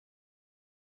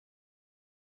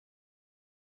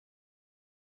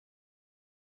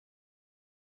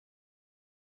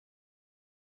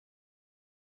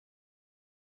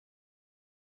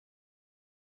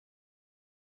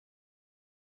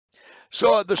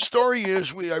So the story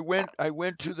is, I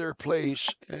went to their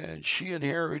place, and she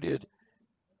inherited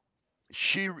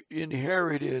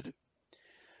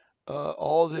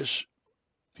all these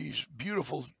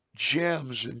beautiful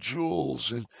gems and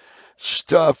jewels and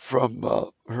stuff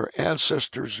from her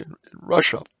ancestors in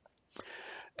Russia.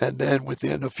 And then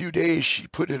within a few days, she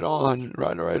put it on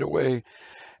right away,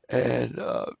 and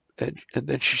and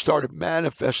then she started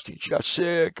manifesting. She got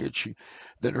sick, and she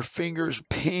then her fingers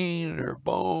pain in her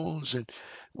bones, and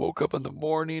woke up in the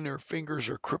morning. Her fingers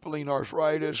are crippling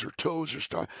arthritis. Her toes are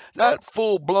starting not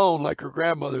full blown like her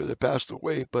grandmother that passed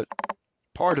away, but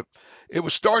part of it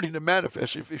was starting to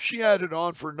manifest. If she had it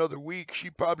on for another week, she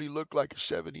probably looked like a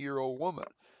 70-year-old woman,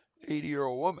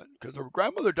 80-year-old woman, because her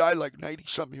grandmother died like 90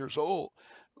 something years old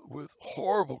with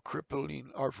horrible crippling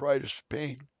arthritis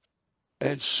pain.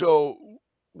 And so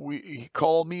he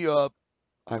called me up.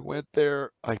 I went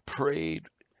there. I prayed,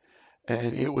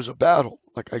 and it was a battle.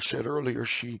 Like I said earlier,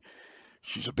 she's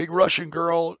a big Russian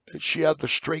girl. She had the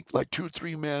strength like 2 or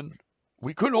 3 men.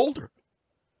 We couldn't hold her.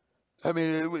 I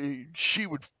mean, she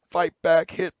would fight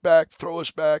back, hit back, throw us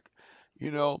back,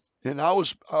 you know. And I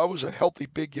was a healthy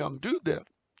big young dude then,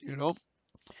 you know.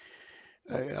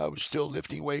 I was still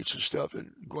lifting weights and stuff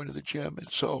and going to the gym, and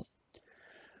so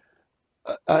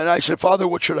and I said, Father,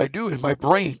 what should I do in my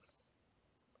brain?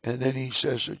 And then he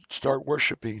says, start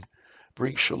worshiping,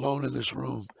 bring shalom in this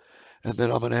room, and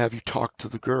then I'm going to have you talk to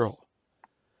the girl,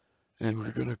 and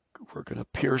we're gonna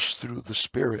pierce through the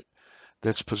spirit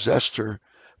that's possessed her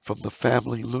from the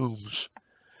family looms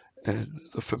and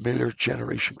the familiar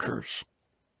generation curse.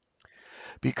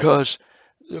 Because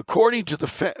according to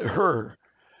her,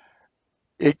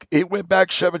 it went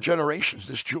back 7 generations.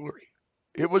 This jewelry,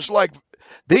 it was like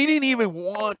they didn't even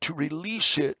want to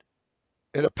release it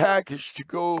in a package to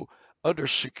go under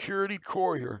security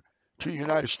courier to the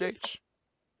United States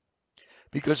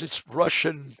because it's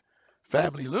Russian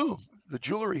family loom, the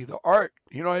jewelry, the art.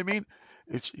 You know what I mean?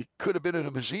 It could have been in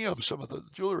a museum, some of the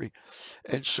jewelry,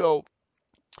 and so.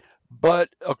 But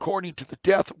according to the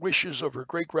death wishes of her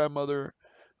great grandmother,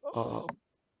 uh,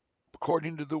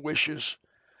 according to the wishes,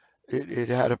 it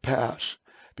had to pass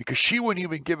because she wouldn't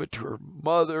even give it to her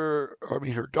mother, I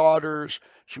mean her daughters.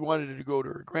 She wanted it to go to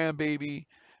her grandbaby,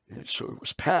 and so it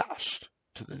was passed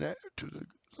to the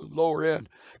lower end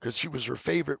because she was her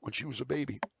favorite when she was a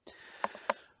baby.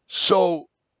 So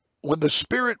when the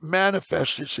spirit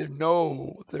manifests, it said,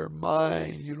 "No, they're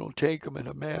mine. You don't take them." In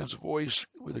a man's voice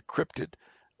with a cryptid,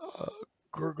 uh,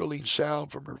 gurgling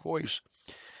sound from her voice.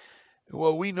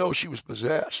 Well, we know she was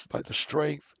possessed by the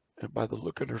strength and by the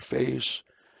look in her face.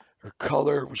 Her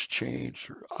color was changed,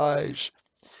 her eyes.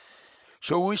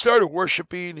 So when we started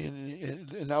worshiping,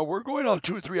 and now we're going on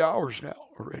 2 or 3 hours now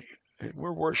already, and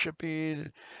we're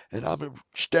worshiping, and I'm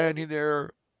standing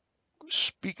there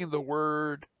speaking the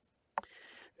word,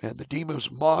 and the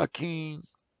demons mocking.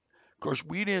 Of course,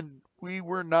 we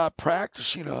were not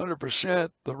practicing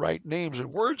 100% the right names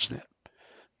and words then.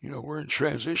 We're in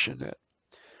transition then.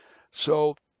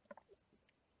 So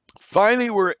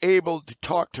finally, we're able to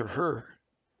talk to her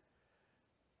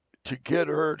to get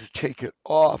her to take it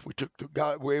off. We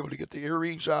were able to get the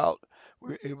earrings out. We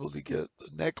were able to get the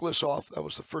necklace off. That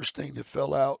was the first thing that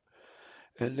fell out.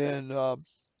 And then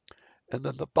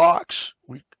the box.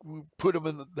 We put them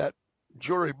in that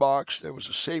jewelry box. There was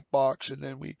a safe box, and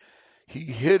then he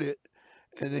hid it,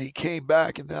 and then he came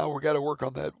back, and now we got to work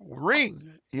on that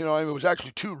ring. I mean, it was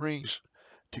actually 2 rings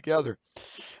together,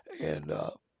 and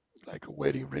like a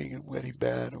wedding ring and wedding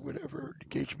band or whatever,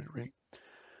 engagement ring.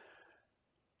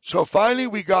 So finally,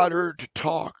 we got her to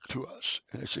talk to us.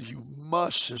 And I said, "You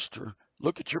must, sister,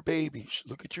 look at your babies,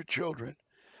 look at your children,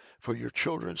 for your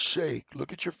children's sake.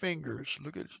 Look at your fingers,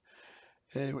 look at."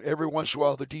 And every once in a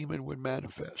while, the demon would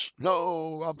manifest.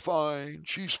 "No, I'm fine,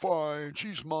 she's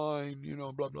mine,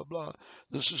 blah, blah, blah.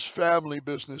 This is family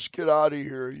business. Get out of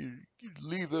here. You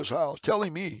leave this house."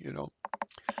 Telling me.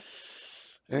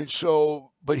 And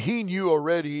so, but he knew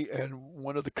already, and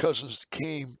one of the cousins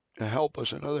came to help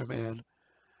us, another man,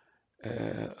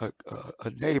 a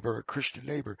neighbor, a Christian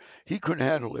neighbor. He couldn't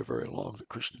handle it very long, the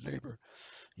Christian neighbor.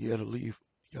 He had to leave.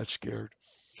 He got scared.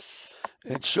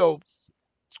 And so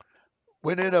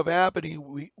what ended up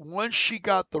happening, once she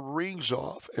got the rings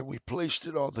off and we placed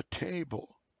it on the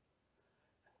table,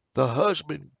 the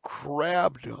husband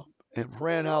grabbed them and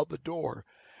ran out the door,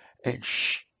 and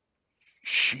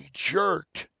she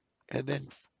jerked and then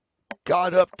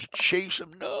got up to chase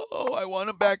him. "No, I want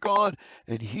him back on."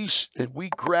 And we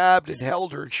grabbed and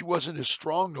held her, and she wasn't as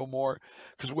strong no more.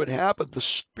 Because what happened, the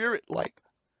spirit like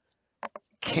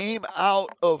came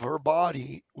out of her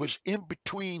body, was in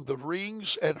between the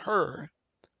rings and her,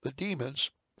 the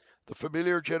demons, The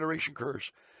familiar generation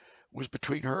curse was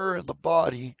between her and the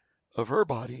body of her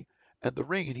body and the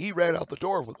ring, and he ran out the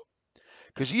door with them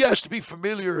because he has to be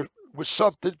familiar with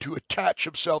something to attach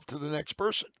himself to the next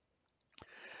person.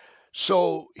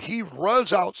 So he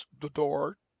runs out the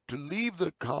door to leave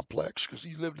the complex because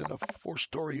he lived in a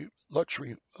four-story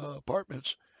luxury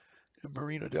apartments in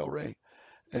Marina Del Rey,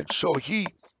 and so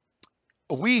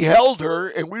we held her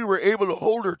and we were able to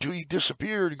hold her till he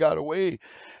disappeared and got away,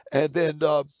 and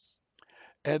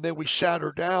then we sat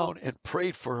her down and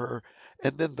prayed for her,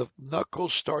 and then the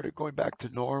knuckles started going back to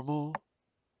normal.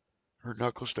 Her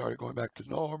knuckles started going back to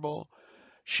normal.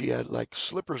 She had like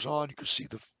slippers on. You could see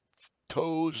the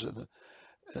toes and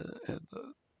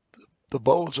the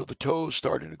bones of the toes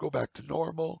starting to go back to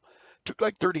normal. Took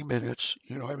like 30 minutes.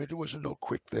 I mean, it wasn't no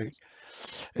quick thing.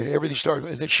 And everything started,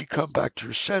 and then she come back to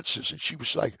her senses, and she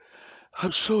was like,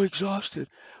 "I'm so exhausted.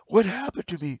 What happened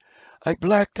to me? I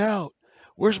blacked out.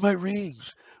 Where's my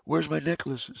rings? Where's my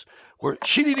necklaces?" Where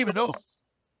she didn't even know.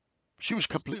 She was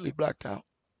completely blacked out.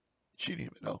 She didn't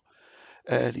even know.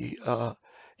 And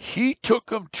he took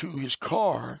him to his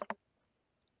car,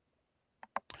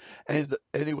 and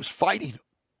he was fighting him.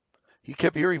 He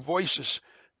kept hearing voices.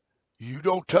 You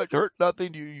don't touch, hurt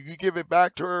nothing. You give it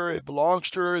back to her. It belongs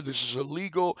to her. This is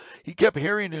illegal. He kept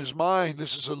hearing in his mind,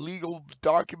 this is a legal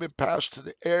document passed to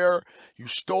the air. You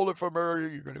stole it from her.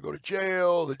 You're going to go to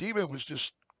jail. The demon was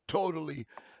just totally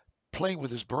playing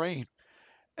with his brain.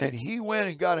 And he went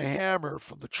and got a hammer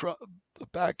from the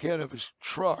back end of his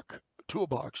truck,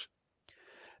 toolbox,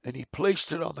 and he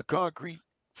placed it on the concrete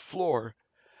floor.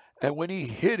 And when he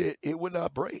hit it, it would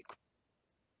not break.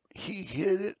 He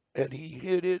hit it and he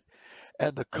hit it,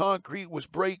 and the concrete was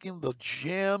breaking. The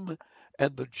gem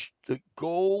and the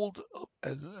gold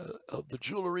and of the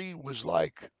jewelry was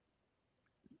like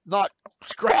not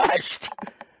scratched.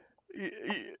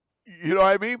 You know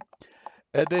what I mean?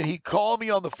 And then he called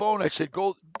me on the phone. I said,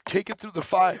 "Go take it through the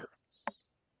fire."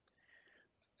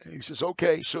 And he says,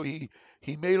 "Okay." So he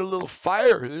made a little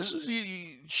fire.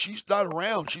 She's not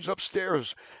around. She's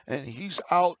upstairs, and he's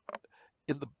out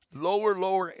in the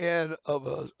lower end of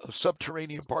a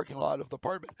subterranean parking lot of the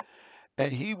apartment.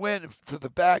 And he went to the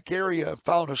back area and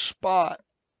found a spot,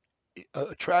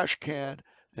 a trash can.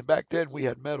 And back then we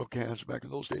had metal cans back in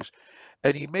those days.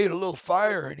 And he made a little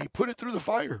fire and he put it through the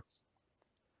fire.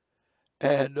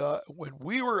 And when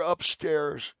we were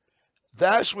upstairs,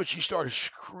 that's when she started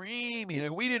screaming.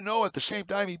 And we didn't know at the same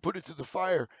time he put it through the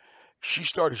fire, she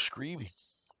started screaming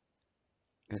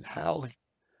and howling.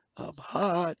 "I'm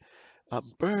hot.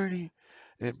 I'm burning,"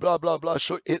 and blah, blah, blah.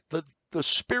 So the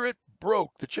spirit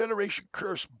broke. The generation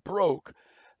curse broke.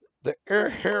 The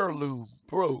heirloom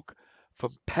broke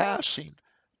from passing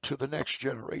to the next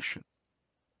generation.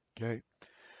 Okay.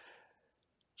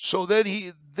 So then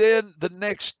the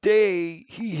next day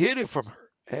he hid it from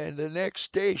her, and the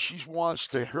next day she wants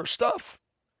her stuff.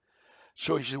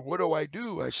 So he said, "What do I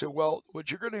do?" I said, "Well, what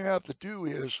you're going to have to do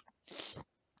is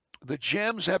the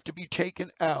gems have to be taken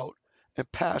out and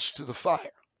passed to the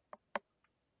fire.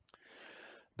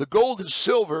 The gold and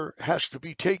silver has to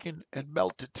be taken and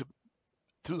melted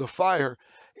through the fire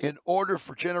in order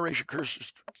for generation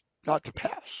curses not to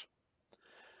pass."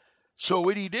 So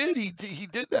what he did, he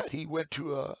did that. He went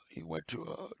to a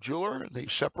jeweler and they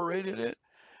separated it.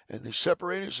 And they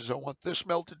separated it. Says, "I want this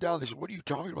melted down." They said, "What are you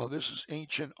talking about? This is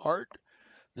ancient art.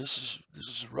 This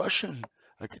is Russian.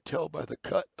 I could tell by the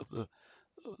cut of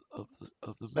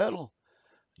the metal."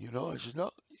 I said,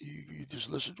 "No, you just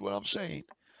listen to what I'm saying."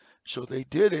 So they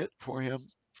did it for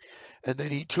him, and then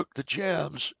he took the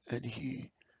gems and he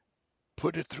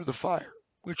put it through the fire.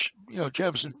 Which,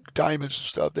 gems and diamonds and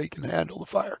stuff, they can handle the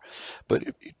fire. But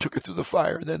he took it through the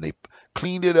fire, and then they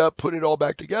cleaned it up, put it all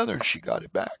back together, and she got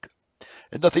it back.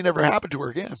 And nothing ever happened to her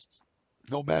again.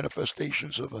 No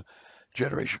manifestations of a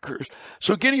generation curse.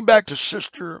 So getting back to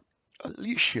Sister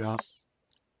Alicia,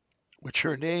 which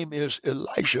her name is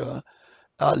Elisha,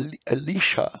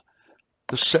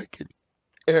 the second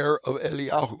heir of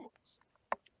Eliyahu.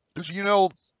 Because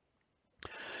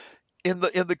in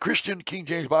the Christian King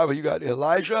James Bible, you got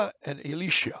Elijah and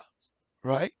Elisha,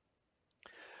 right?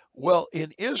 Well,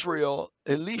 in Israel,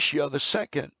 Elisha the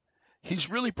second, he's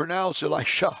really pronounced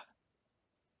Elisha.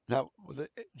 Now with a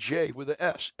J with a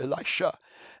S, Elisha.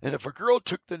 And if a girl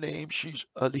took the name, she's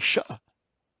Elisha.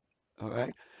 All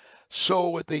right. So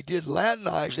what they did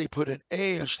Latinized, they put an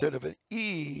A instead of an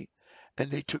E,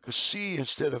 and they took a C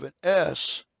instead of an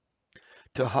S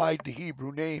to hide the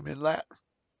Hebrew name in Latin.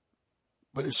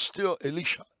 But it's still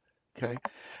Elisha. Okay.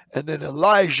 And then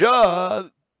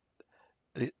Elijah,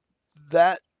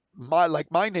 that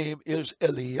my name is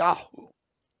Eliyahu.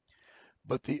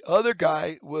 But the other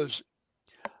guy was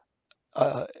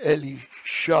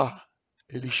Elisha,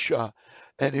 Elisha.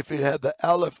 And if it had the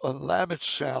Aleph and Lamed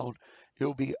sound, it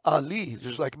would be Ali,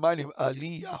 just like my name,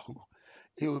 Eliyahu.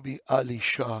 It would be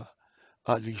Alisha,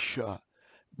 Alisha,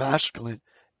 masculine,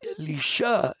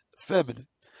 Elisha, feminine.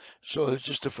 So it's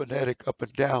just a phonetic up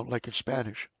and down, like in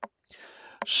Spanish.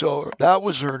 So that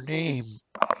was her name.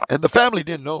 And the family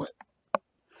didn't know it.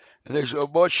 And they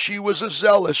said, but she was a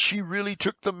zealous. She really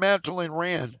took the mantle and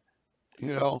ran,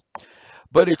 you know.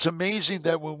 But it's amazing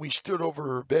that when we stood over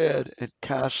her bed and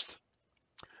cast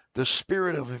the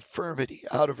spirit of infirmity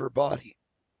out of her body,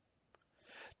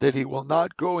 that he will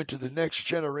not go into the next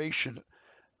generation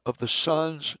of the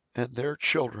sons and their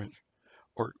children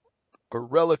or, or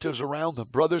relatives around them.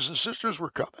 Brothers and sisters were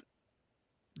coming.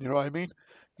 You know what I mean?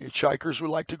 Hitchhikers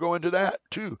would like to go into that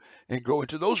too and go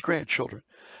into those grandchildren.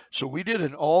 So we did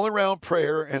an all around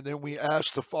prayer, and then we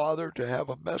asked the Father to have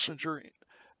a messenger,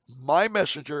 my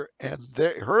messenger, and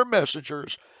her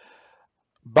messengers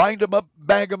bind them up,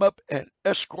 bag them up, and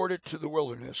escort it to the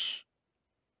wilderness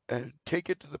and take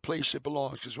it to the place it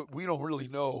belongs. Because we don't really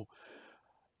know.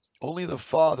 Only the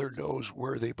Father knows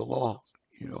where they belong.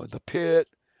 You know, in the pit,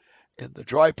 in the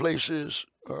dry places,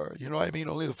 or you know what I mean.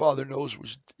 Only the Father knows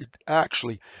was it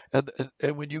actually. And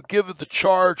when you give the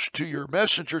charge to your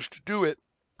messengers to do it,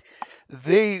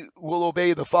 they will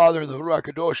obey the Father and the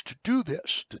HaRuachEliyahu to do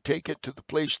this, to take it to the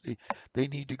place they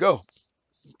need to go.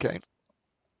 Okay.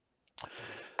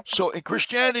 So in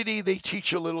Christianity, they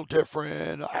teach a little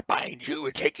different. I bind you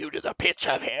and take you to the pits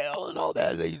of hell and all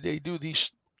that. They do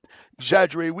these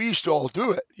exaggerate. We used to all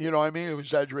do it. You know what I mean?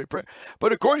 Exaggerate prayer.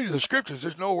 But according to the scriptures,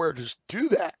 there's nowhere to do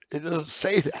that. It doesn't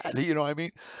say that. You know what I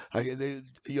mean?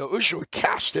 Yahushua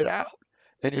cast it out.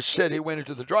 And it said it went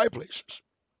into the dry places.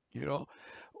 You know?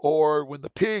 Or when the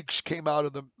pigs came out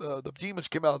of the demons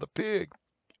came out of the pig,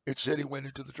 it said he went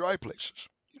into the dry places.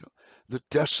 You know, the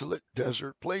desolate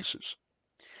desert places.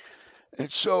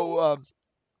 And so,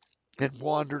 and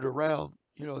wandered around.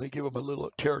 You know, they give them a little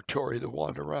territory to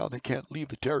wander around. They can't leave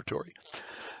the territory.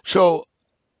 So,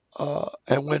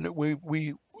 and when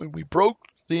we broke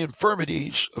the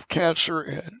infirmities of cancer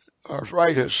and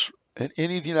arthritis and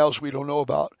anything else we don't know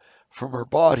about from her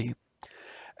body,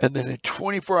 and then in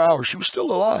 24 hours she was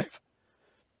still alive.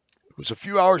 It was a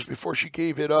few hours before she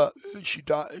gave it up. She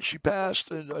died. She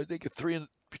passed, and I think between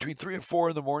 3 and 4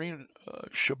 in the morning,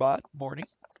 Shabbat morning.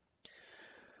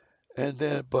 And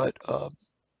then, but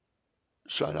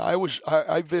so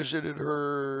I visited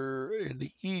her in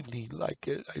the evening, like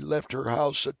I left her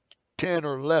house at 10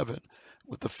 or 11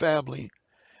 with the family,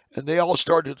 and they all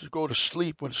started to go to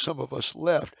sleep when some of us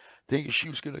left, thinking she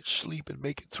was going to sleep and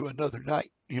make it through another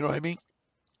night. You know what I mean?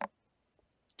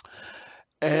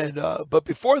 And but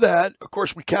before that, of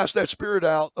course, we cast that spirit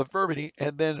out of infirmity,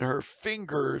 and then her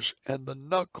fingers and the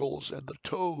knuckles and the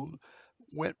toe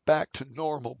went back to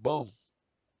normal bone.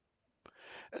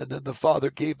 And then the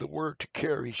Father gave the word to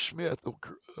Carrie Smith, the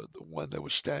one that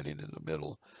was standing in the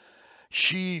middle.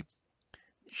 She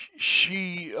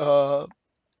she uh,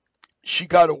 she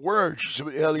got a word. She said,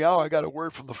 Eliyahu, I got a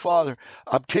word from the Father.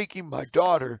 I'm taking my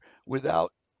daughter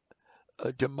without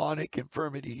demonic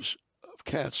infirmities of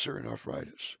cancer and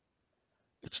arthritis.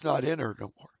 It's not in her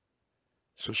no more.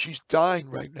 So she's dying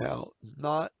right now,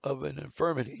 not of an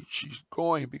infirmity. She's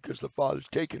going because the Father's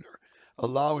taking her,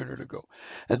 allowing her to go.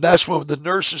 And that's when the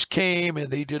nurses came and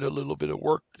they did a little bit of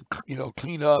work, you know,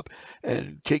 clean up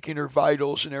and taking her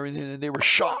vitals and everything. And they were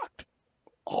shocked.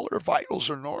 All her vitals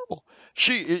are normal.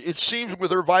 It seems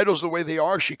with her vitals the way they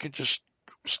are, she can just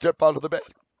step out of the bed.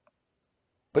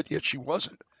 But yet she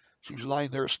wasn't. She was lying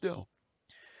there still.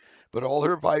 But all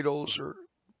her vitals, her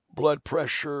blood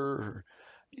pressure, her,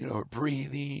 you know, her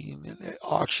breathing and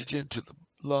oxygen to the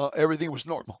lung, everything was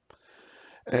normal.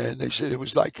 And they said it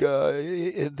was like,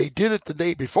 and they did it the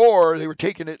day before. They were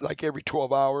taking it like every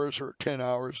 12 hours or 10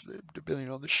 hours, depending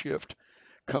on the shift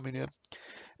coming in.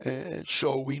 And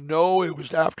so we know it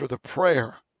was after the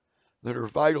prayer that her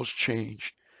vitals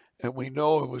changed. And we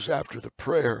know it was after the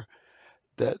prayer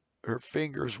that her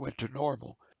fingers went to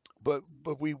normal. But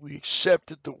we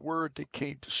accepted the word that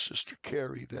came to Sister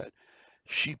Carrie that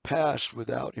she passed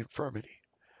without infirmity.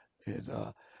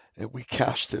 And we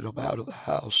casted them out of the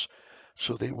house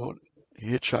so they won't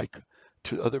hitchhike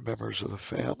to other members of the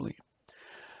family.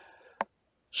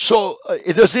 So,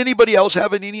 does anybody else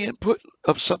have any input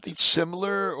of something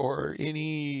similar or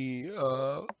any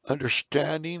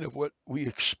understanding of what we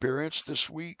experienced this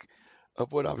week,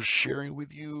 of what I was sharing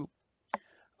with you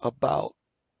about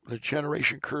the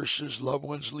generation curses, loved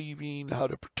ones leaving, how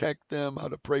to protect them, how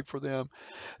to pray for them?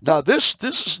 Now, this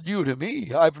is new to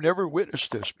me. I've never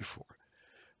witnessed this before.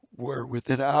 where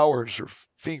within hours her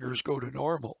fingers go to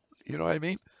normal. You know what I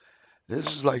mean?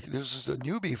 This is a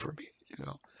newbie for me,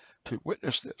 to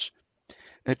witness this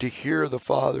and to hear the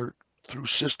Father through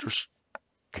Sister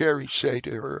Carrie say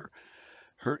to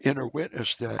her inner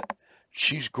witness that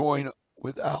she's going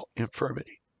without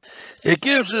infirmity. It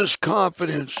gives us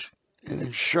confidence and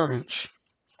assurance,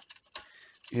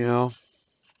 you know,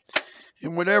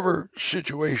 in whatever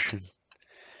situation.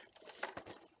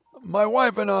 My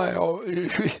wife and I,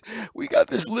 we got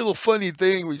this little funny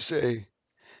thing we say.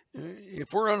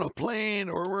 If we're on a plane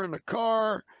or we're in a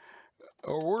car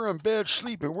or we're in bed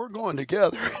sleeping, we're going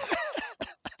together.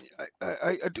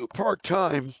 I do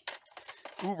part-time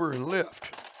Uber and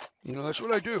Lyft. That's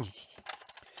what I do.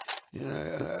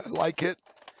 I like it.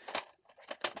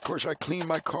 Of course, I clean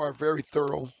my car very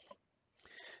thorough,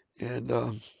 and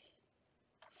and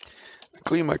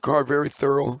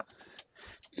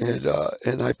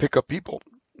I pick up people,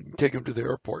 take them to the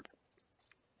airport.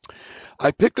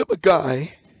 I picked up a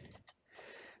guy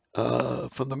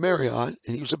from the Marriott,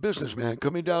 and he was a businessman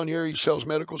coming down here. He sells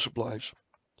medical supplies,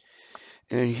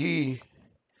 and he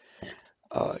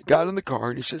got in the car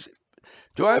and he says,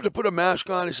 "Do I have to put a mask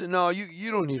on?" He said, "No,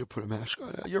 you don't need to put a mask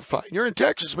on. You're fine. You're in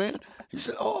Texas, man." He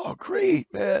said, "Oh,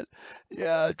 great, man.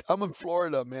 Yeah, I'm in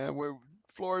Florida, man. Where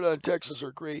Florida and Texas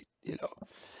are great,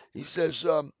 He says,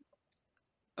 uh,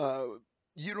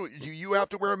 "You don't. Do you have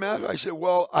to wear a mask?" I said,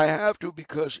 "Well, I have to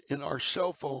because in our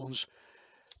cell phones,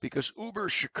 because Uber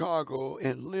is Chicago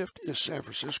and Lyft is San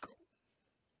Francisco.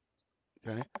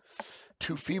 Okay,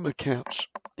 two FEMA camps,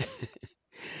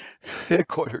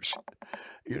 headquarters.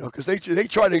 Because they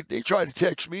try to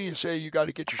text me and say you got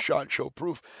to get your shot and show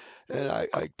proof, and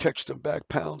I text them back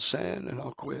pound sand and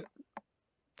I'll quit.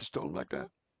 Just told them like that,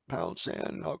 pound sand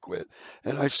and I'll quit.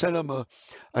 And I sent them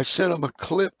a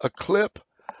clip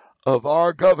of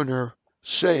our governor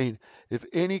saying if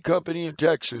any company in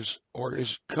Texas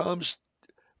comes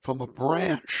from a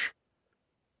branch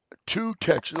to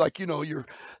Texas, like you're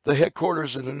the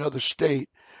headquarters in another state,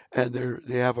 and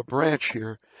they have a branch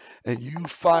here, and you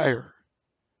fire,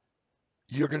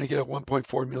 you're going to get a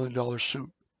 $1.4 million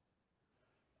suit.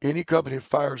 Any company that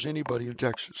fires anybody in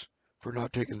Texas for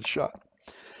not taking the shot.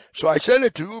 So I sent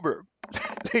it to Uber.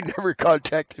 They never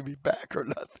contacted me back or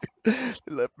nothing.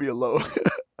 They left me alone.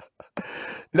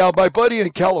 Now, my buddy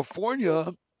in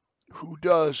California who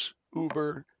does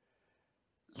Uber,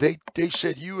 they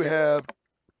said you have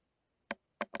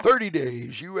 30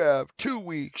 days, you have 2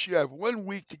 weeks, you have 1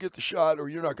 week to get the shot, or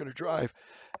you're not going to drive.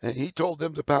 And he told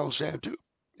them to pound sand too.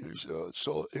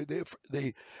 So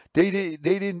they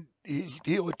didn't.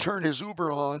 He would turn his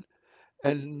Uber on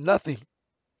and nothing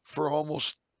for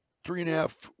almost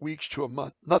 3.5 weeks to a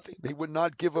month. Nothing. They would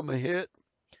not give him a hit.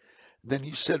 Then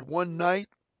he said one night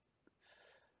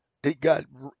he got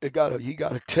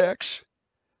a text.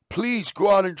 Please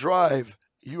go out and drive.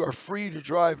 You are free to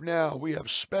drive now. We have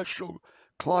special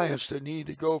clients that need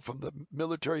to go from the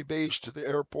military base to the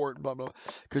airport and blah blah.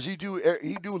 Because he do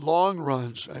long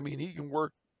runs. I mean, he can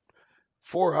work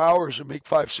 4 hours and make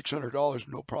 $500-$600,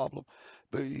 no problem.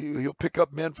 But he'll pick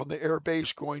up men from the air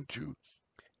base going to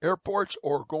airports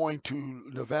or going to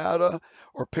Nevada,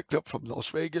 or picked up from Las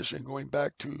Vegas and going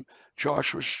back to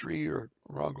Joshua Street or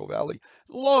Rongo Valley.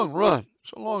 Long run.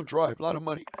 It's a long drive, a lot of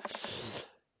money.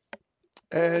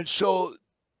 And so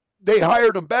they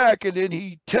hired him back, and then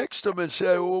he texted them and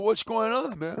said, "Well, what's going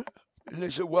on, man?" And they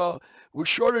said, "Well, we're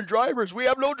short of drivers. We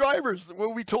have no drivers.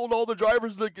 When we told all the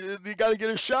drivers that they got to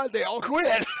get a shot, they all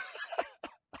quit."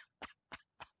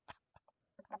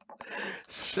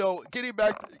 So getting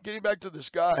back to this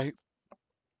guy,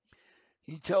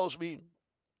 he tells me,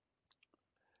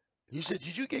 he said,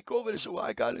 "Did you get COVID?" I said, "Well,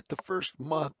 I got it the first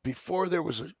month before there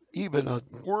was even a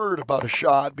word about a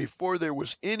shot, before there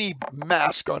was any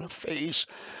mask on a face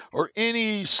or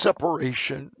any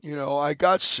separation. I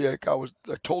got sick. I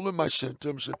told him my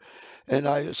symptoms, and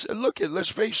I said, let's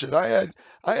face it. I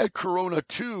had Corona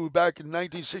too back in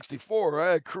 1964.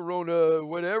 I had Corona,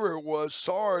 whatever it was,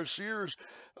 SARS,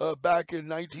 back in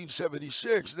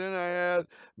 1976. Then I had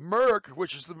Merck,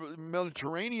 which is the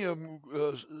Mediterranean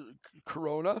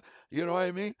Corona. You know what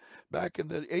I mean? Back in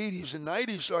the 80s and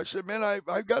 90s. So I said, man,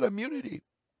 I've got immunity.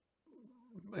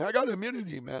 I got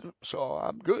immunity, man. So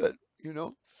I'm good.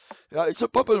 It's a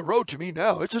bump in the road to me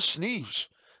now. It's a sneeze.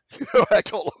 I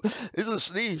told him it's a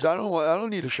sneeze. I don't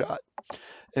need a shot.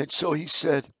 And so he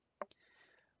said,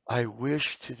 "I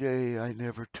wish today I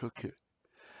never took it.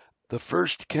 The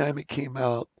first time it came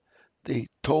out, they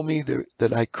told me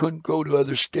that I couldn't go to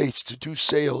other states to do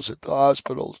sales at the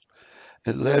hospitals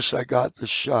unless I got the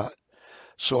shot.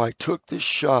 So I took this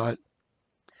shot,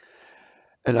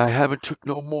 And I haven't took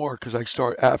no more because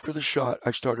after the shot,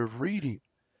 I started reading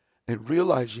and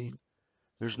realizing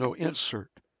there's no insert.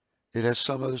 It has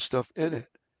some other stuff in it.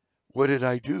 What did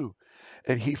I do?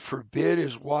 And he forbid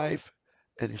his wife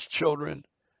and his children.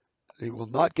 They will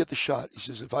not get the shot. He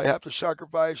says, if I have to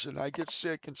sacrifice and I get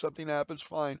sick and something happens,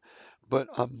 fine. But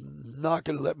I'm not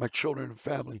going to let my children and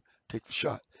family take the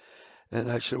shot.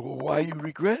 And I said, well, why you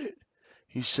regret it?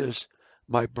 He says,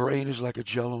 my brain is like a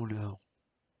jello now,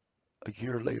 a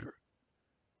year later.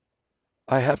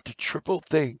 I have to triple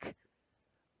think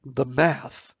the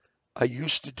math I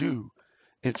used to do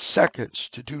in seconds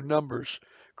to do numbers,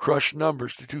 crush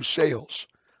numbers, to do sales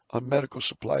on medical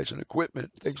supplies and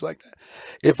equipment, things like that.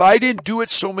 If I didn't do it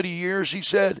so many years, he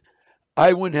said,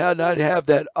 I would not have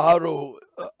that auto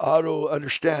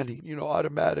understanding,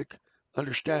 automatic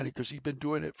understanding, because he's been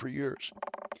doing it for years.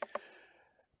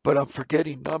 But I'm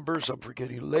forgetting numbers, I'm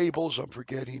forgetting labels, I'm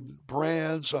forgetting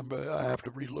brands. I have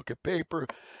to relook at paper.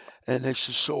 And they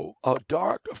said, so a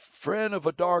friend of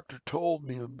a doctor told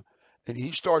me him, and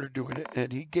he started doing it,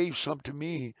 and he gave some to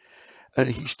me, and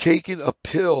he's taking a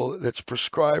pill that's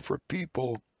prescribed for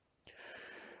people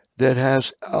that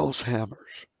has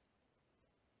Alzheimer's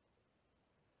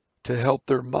to help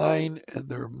their mind and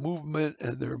their movement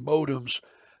and their modems,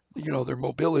 their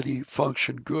mobility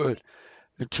function good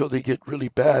until they get really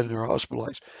bad and they're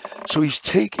hospitalized. So he's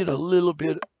taking a little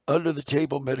bit under the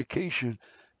table medication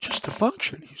just to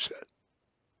function, he said,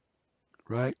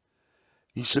 right?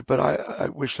 He said, but I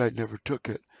wish I never took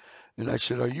it. And I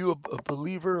said, are you a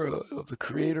believer of the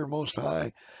Creator Most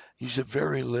High? He said,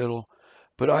 very little,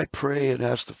 but I pray and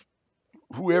ask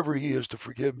whoever he is to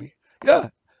forgive me. Yeah,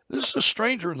 this is a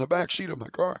stranger in the back seat of my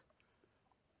car.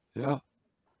 Yeah.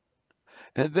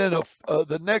 And then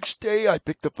the next day I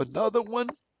picked up another one.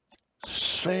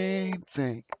 Same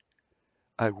thing.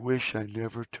 I wish I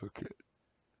never took it.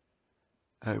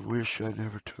 I wish I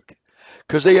never took it.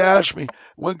 Because they asked me,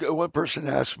 one person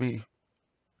asked me,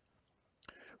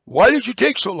 why did you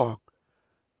take so long?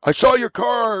 I saw your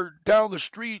car down the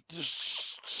street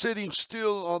just sitting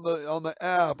still on the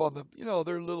app on the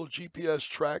their little GPS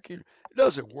tracking. It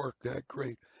doesn't work that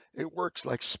great. It works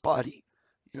like spotty,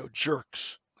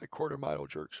 jerks, like quarter mile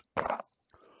jerks.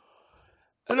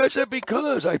 And I said,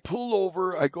 because I pull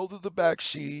over, I go through the back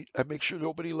seat, I make sure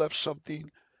nobody left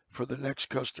something for the next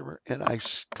customer, and I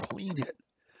clean it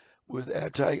with I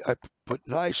put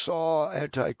Lysol,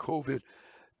 anti-COVID,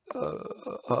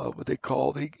 what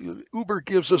Uber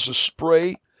gives us a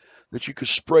spray that you could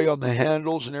spray on the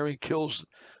handles and everything kills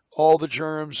all the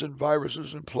germs and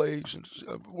viruses and plagues and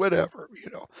whatever.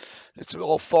 It's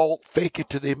all fault, fake it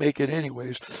till they make it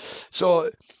anyways.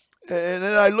 So, and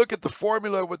then I look at the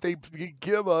formula, what they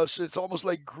give us, it's almost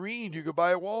like green you could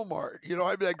buy at Walmart. I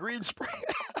mean, that green spray,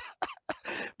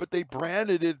 but they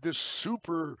branded it this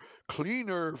super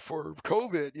cleaner for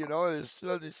COVID,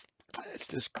 it's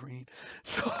just green.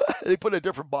 So they put a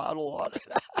different bottle on it.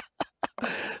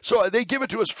 So they give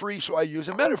it to us free, so I use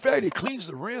it. Matter of fact, it cleans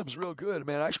the rims real good,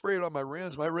 man. I spray it on my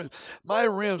rims. My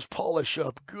rims polish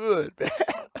up good, man.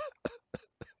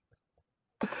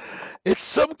 It's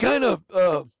some kind of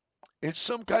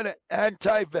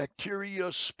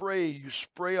antibacterial spray. You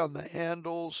spray on the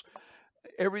handles,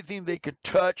 everything they can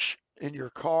touch in your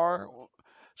car,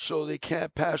 so they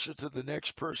can't pass it to the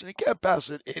next person. They can't pass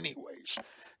it anyways.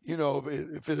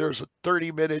 If there's a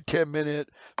 30-minute, 10-minute,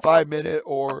 5-minute,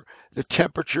 or the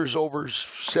temperature's over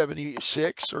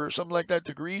 76 or something like that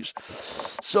degrees.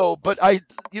 So, but I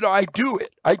do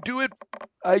it. I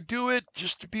do it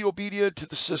just to be obedient to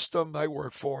the system I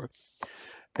work for.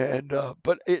 And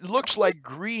but it looks like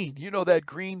green. That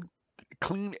green,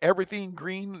 clean everything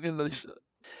green in the.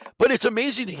 But it's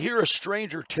amazing to hear a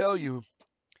stranger tell you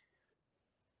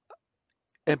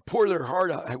and pour their heart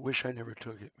out. I wish I never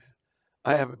took it, man.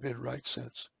 I haven't been right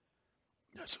since.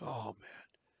 That's oh man.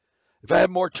 If I have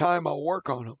more time, I'll work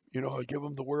on them. I give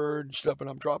them the word and stuff, and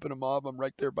I'm dropping them off. I'm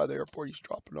right there by the airport. He's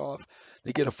dropping off.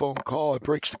 They get a phone call. It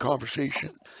breaks the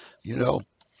conversation. You know.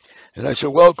 And I said,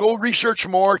 well, go research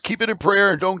more. Keep it in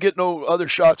prayer, and don't get no other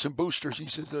shots and boosters. He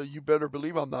says, you better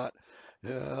believe I'm not.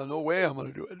 No way I'm going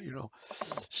to do it.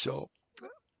 So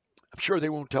I'm sure they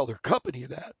won't tell their company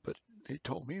that, but they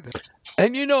told me that.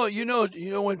 And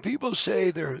when people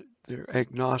say they're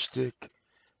agnostic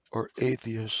or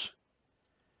atheist,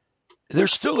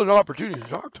 there's still an opportunity to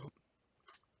talk to them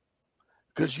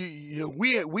because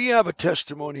we have a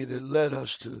testimony that led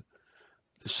us to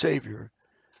the Savior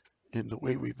in the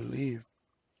way we believe,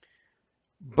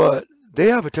 but they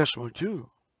have a testimony too.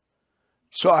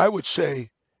 So I would say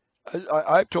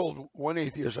I've told one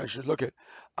atheist, I said, look,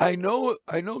 I know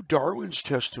Darwin's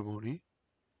testimony,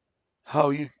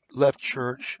 how left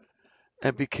church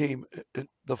and became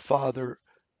the father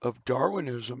of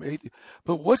Darwinism.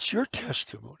 But what's your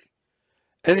testimony?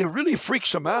 And it really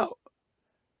freaks them out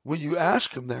when you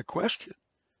ask them that question.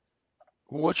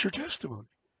 Well, what's your testimony?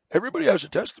 Everybody has a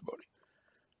testimony.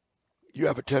 You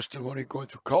have a testimony going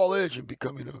through college and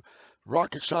becoming a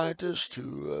rocket scientist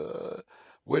to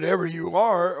whatever you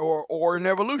are, or an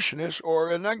evolutionist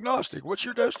or an agnostic. What's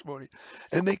your testimony?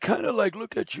 And they kind of like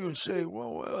look at you and say,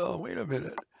 well, wait a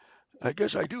minute. I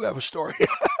guess I do have a story.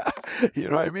 You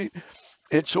know what I mean?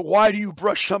 And so why do you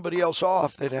brush somebody else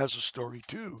off that has a story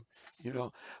too? You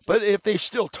know, but if they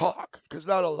still talk, because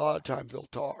not a lot of times they'll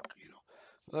talk.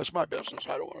 That's my business.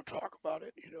 I don't want to talk about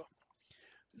it.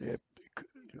 They have,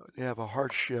 they have a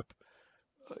hardship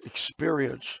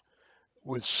experience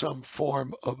with some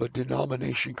form of a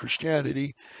denomination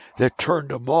Christianity that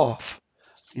turned them off.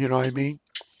 You know what I mean?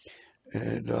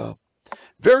 And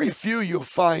very few you'll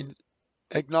find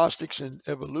agnostics and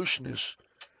evolutionists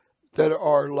that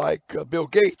are like Bill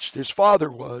Gates. His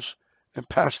father was and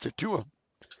passed it to him.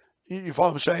 You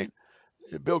follow what I'm saying?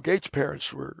 Bill Gates'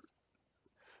 parents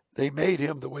they made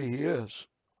him the way he is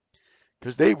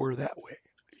because they were that way.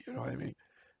 You know what I mean?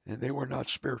 And they were not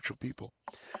spiritual people.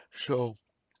 So,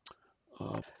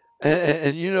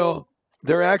 and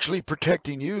they're actually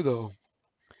protecting you though.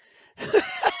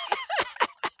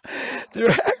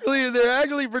 They're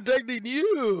actually protecting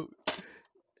you.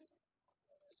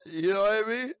 You know what I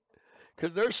mean?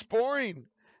 Because they're sporing.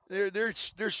 They're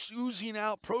oozing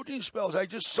out protein spells. I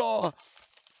just saw.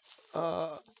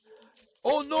 Uh,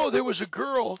 oh no, there was a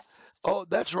girl. Oh,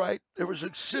 that's right. There was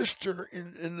a sister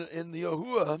in the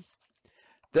Ahua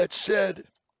that said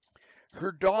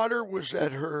her daughter was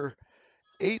at her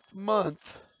 8th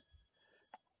month,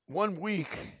 1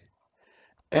 week,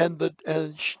 and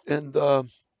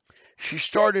she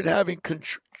started having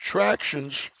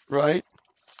contractions, right?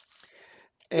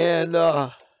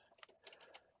 And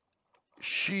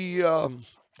she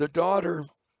the daughter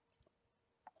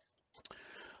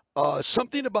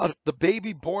something about the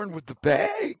baby born with the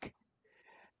bag,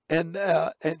 and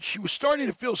she was starting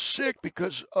to feel sick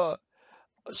because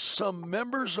some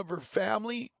members of her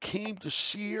family came to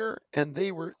see her, and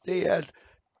they had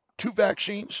 2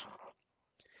 vaccines,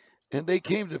 and they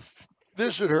came to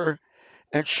visit her,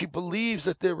 and she believes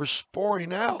that they were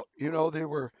sporing out.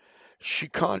 She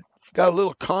got a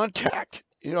little contact.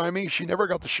 You know what I mean? She never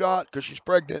got the shot because she's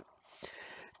pregnant,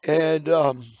 and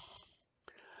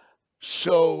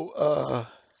so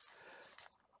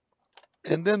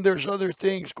and then there's other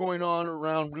things going on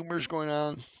around, rumors going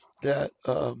on that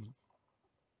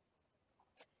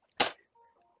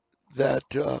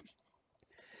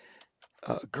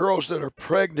girls that are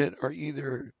pregnant are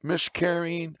either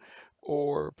miscarrying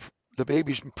or the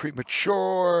baby's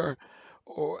premature,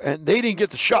 and they didn't get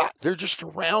the shot. They're just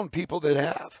around people that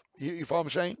have. You follow what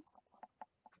I'm saying?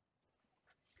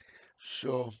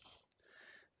 So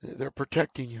they're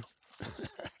protecting you.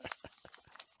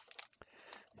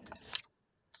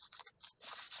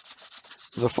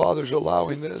 The father's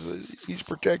allowing he's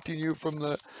protecting you from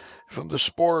the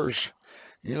spores.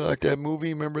 Like that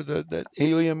movie. Remember that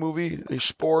alien movie? They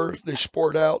spored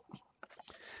out.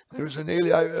 There was an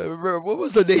alien. I remember, what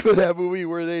was the name of that movie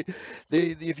where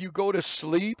if you go to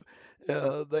sleep,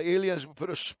 the aliens would put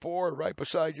a spore right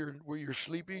beside where you're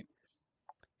sleeping,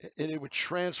 and it would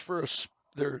transfer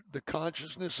the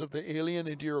consciousness of the alien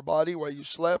into your body while you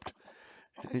slept,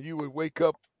 and you would wake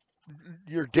up,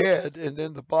 you're dead, and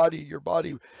then body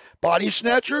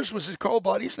snatchers. Was it called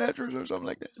body snatchers or something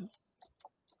like that?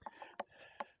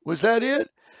 Was that it?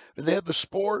 And they had the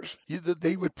spores.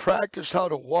 They would practice how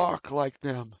to walk like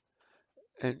them,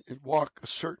 and walk a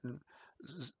certain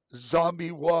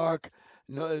zombie walk.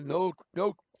 No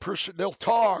person. They'll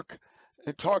talk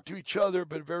and talk to each other,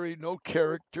 but very no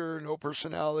character, no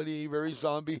personality, very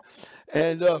zombie.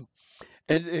 And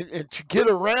and to get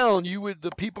around,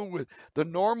 the people with the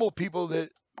normal people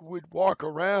that would walk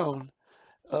around,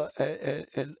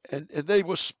 and they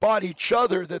will spot each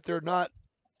other that they're not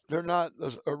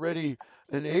already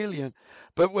an alien.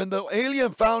 But when the alien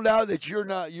found out that you're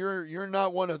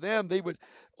not one of them, they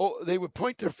would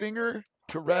point their finger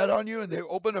to rat on you, and they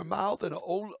open their mouth, and an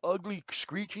old ugly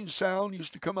screeching sound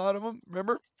used to come out of them.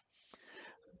 Remember?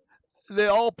 They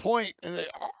all point, and they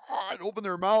and open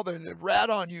their mouth and they rat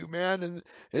on you, man, and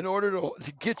in order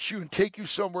to get you and take you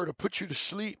somewhere to put you to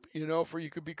sleep, for you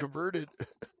could be converted.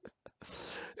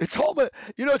 It's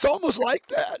almost like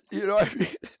that. I mean,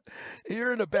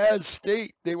 you're in a bad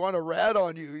state. They want to rat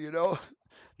on you.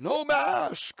 No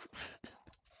mask.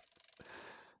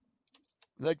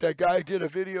 Like that guy did a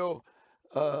video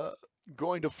uh,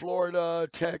 going to Florida,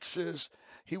 Texas.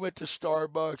 He went to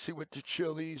Starbucks, he went to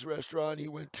Chili's restaurant, he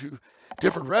went to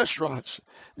different restaurants.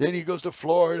 Then he goes to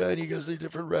Florida and he goes to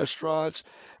different restaurants.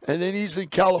 And then he's in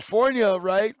California,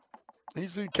 right?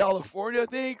 He's in California, I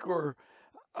think, or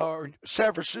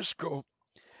San Francisco.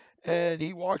 And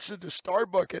he walks into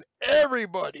Starbucks and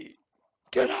everybody,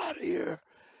 get out of here.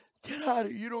 Get out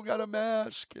of here. You don't got a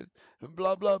mask and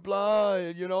blah blah blah.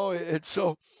 And and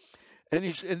so and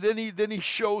then he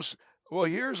shows, well,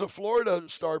 here's a Florida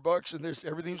Starbucks, and there's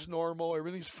everything's normal,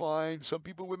 everything's fine. Some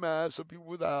people with masks, some people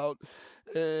without.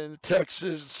 And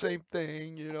Texas, same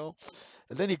thing. And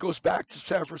then he goes back to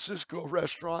San Francisco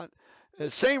restaurant,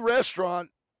 same restaurant,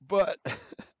 but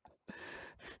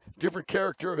different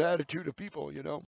character of attitude of people.